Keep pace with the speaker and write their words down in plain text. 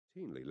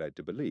routinely led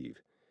to believe.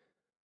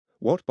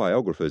 What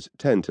biographers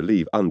tend to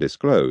leave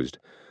undisclosed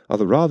are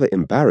the rather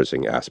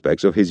embarrassing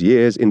aspects of his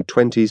years in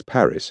 20s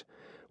Paris,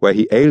 where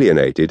he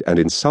alienated and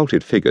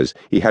insulted figures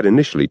he had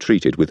initially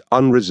treated with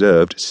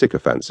unreserved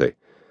sycophancy.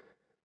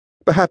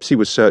 Perhaps he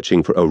was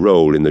searching for a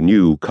role in the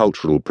new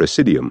cultural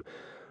presidium,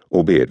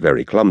 albeit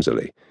very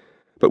clumsily,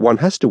 but one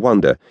has to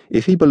wonder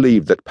if he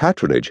believed that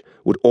patronage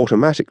would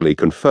automatically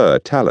confer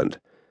talent.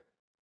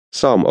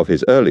 Some of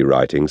his early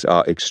writings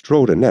are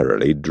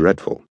extraordinarily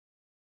dreadful.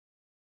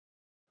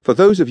 For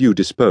those of you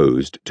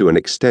disposed to an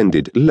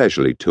extended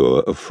leisurely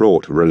tour of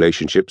fraught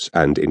relationships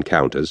and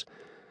encounters,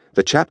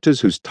 the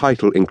chapters whose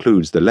title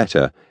includes the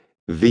letter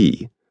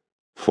V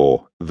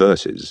for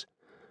verses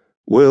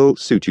will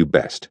suit you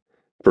best,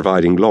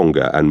 providing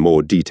longer and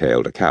more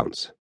detailed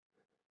accounts.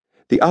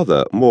 The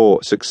other,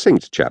 more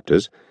succinct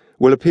chapters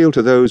will appeal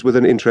to those with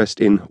an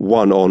interest in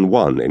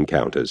one-on-one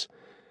encounters,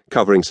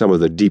 covering some of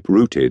the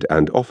deep-rooted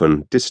and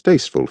often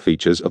distasteful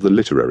features of the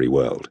literary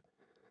world.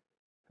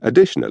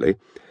 Additionally,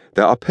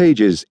 there are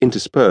pages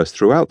interspersed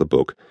throughout the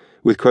book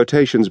with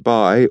quotations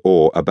by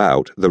or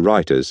about the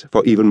writers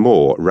for even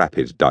more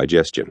rapid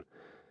digestion.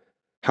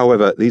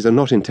 However, these are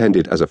not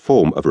intended as a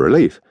form of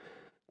relief.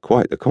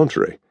 Quite the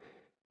contrary.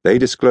 They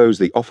disclose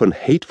the often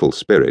hateful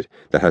spirit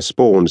that has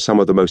spawned some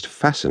of the most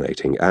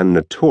fascinating and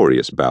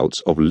notorious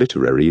bouts of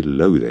literary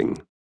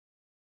loathing.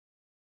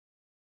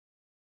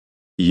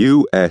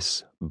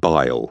 U.S.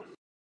 Bile.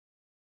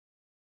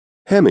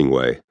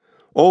 Hemingway,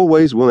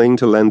 always willing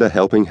to lend a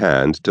helping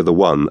hand to the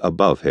one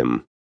above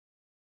him.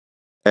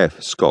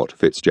 F. Scott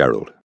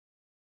Fitzgerald.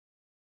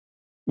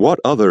 What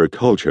other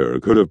culture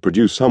could have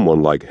produced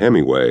someone like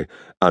Hemingway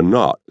and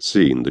not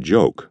seen the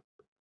joke?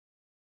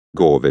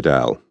 Gore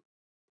Vidal.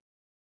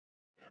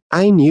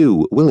 I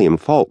knew William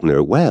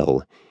Faulkner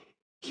well.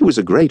 He was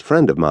a great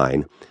friend of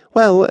mine.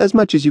 Well, as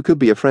much as you could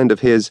be a friend of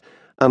his,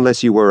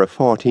 unless you were a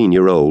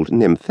 14-year-old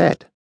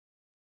nymphette.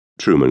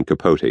 Truman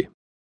Capote.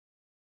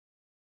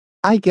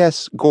 I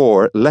guess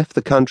Gore left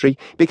the country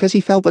because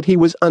he felt that he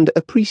was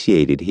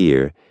underappreciated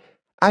here.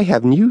 I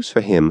have news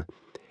for him.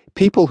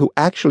 People who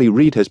actually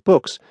read his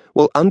books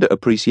will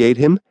underappreciate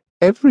him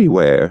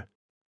everywhere.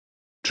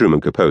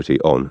 Truman Capote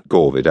on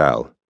Gore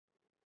Vidal.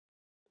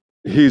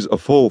 He's a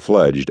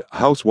full-fledged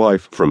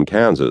housewife from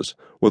Kansas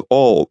with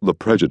all the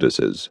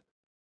prejudices.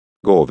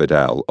 Gore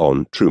Vidal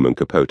on Truman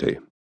Capote.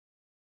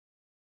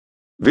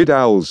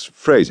 Vidal's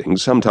phrasing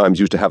sometimes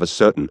used to have a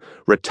certain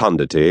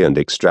rotundity and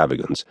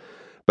extravagance,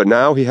 but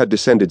now he had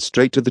descended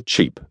straight to the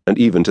cheap and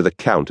even to the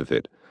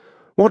counterfeit.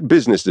 What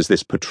business does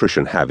this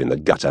patrician have in the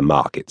gutter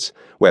markets,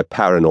 where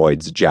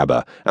paranoids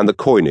jabber and the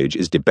coinage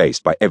is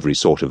debased by every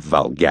sort of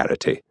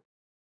vulgarity?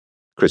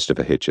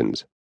 Christopher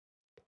Hitchens.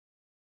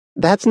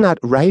 That's not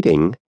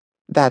writing,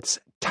 that's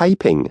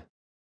typing.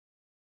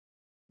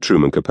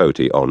 Truman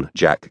Capote on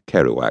Jack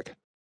Kerouac.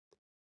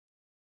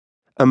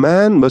 A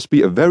man must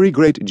be a very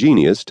great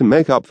genius to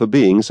make up for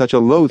being such a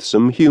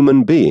loathsome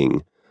human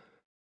being.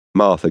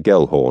 Martha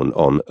Gellhorn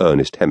on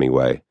Ernest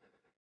Hemingway.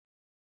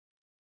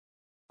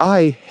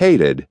 I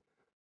hated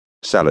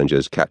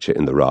Salinger's Catcher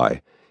in the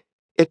Rye.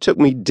 It took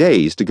me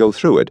days to go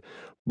through it,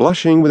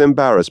 blushing with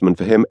embarrassment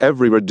for him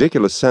every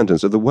ridiculous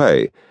sentence of the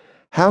way.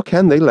 How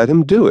can they let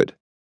him do it?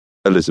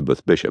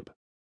 Elizabeth Bishop.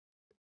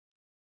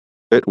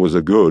 It was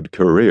a good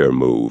career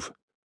move.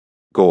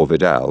 Gore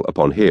Vidal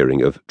upon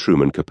hearing of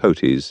Truman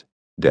Capote's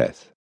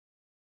death.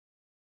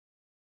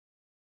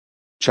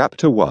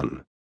 Chapter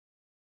 1.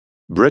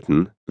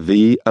 Britain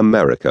v.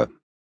 America.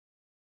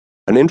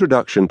 An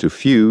introduction to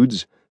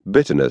feuds,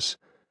 bitterness,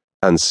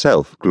 and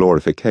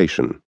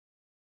self-glorification.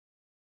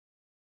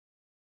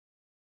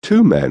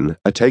 Two men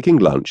are taking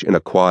lunch in a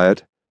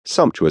quiet,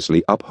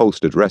 sumptuously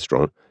upholstered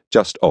restaurant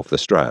just off the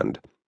Strand.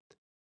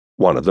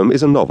 One of them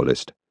is a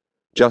novelist.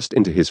 Just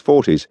into his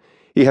 40s,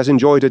 he has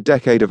enjoyed a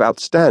decade of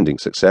outstanding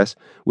success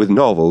with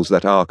novels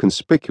that are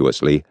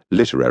conspicuously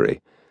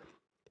literary.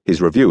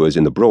 His reviewers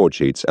in the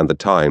broadsheets and the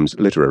Times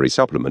Literary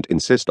Supplement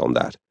insist on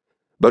that,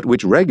 but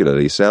which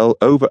regularly sell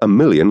over 1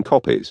 million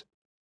copies.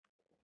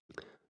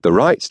 The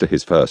rights to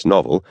his first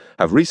novel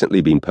have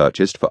recently been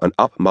purchased for an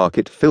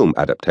upmarket film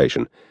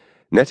adaptation,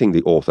 netting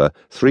the author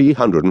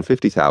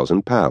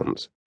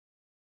 £350,000.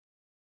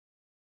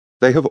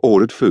 They have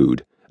ordered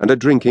food and are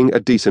drinking a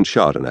decent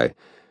Chardonnay,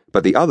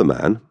 but the other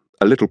man,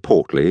 a little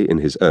portly in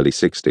his early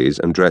 60s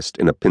and dressed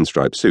in a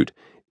pinstripe suit,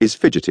 is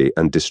fidgety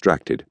and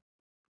distracted.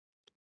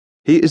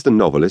 He is the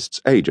novelist's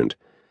agent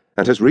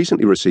and has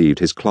recently received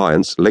his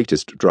client's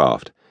latest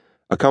draft,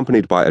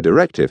 accompanied by a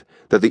directive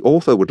that the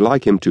author would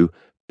like him to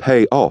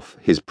pay off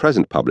his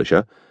present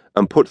publisher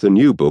and put the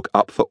new book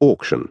up for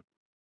auction.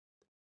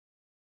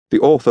 The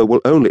author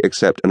will only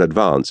accept an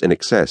advance in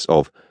excess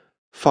of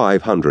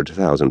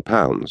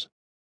 £500,000.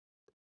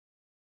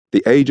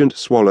 The agent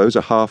swallows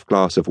a half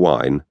glass of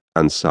wine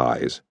and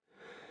sighs.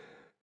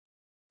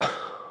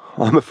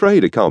 I'm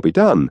afraid it can't be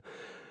done,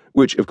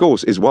 which of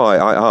course is why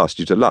I asked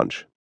you to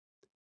lunch.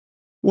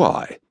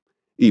 Why?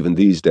 Even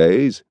these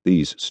days,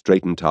 these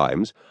straitened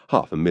times,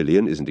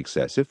 £500,000 isn't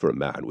excessive for a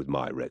man with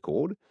my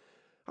record.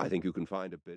 I think you can find a bit...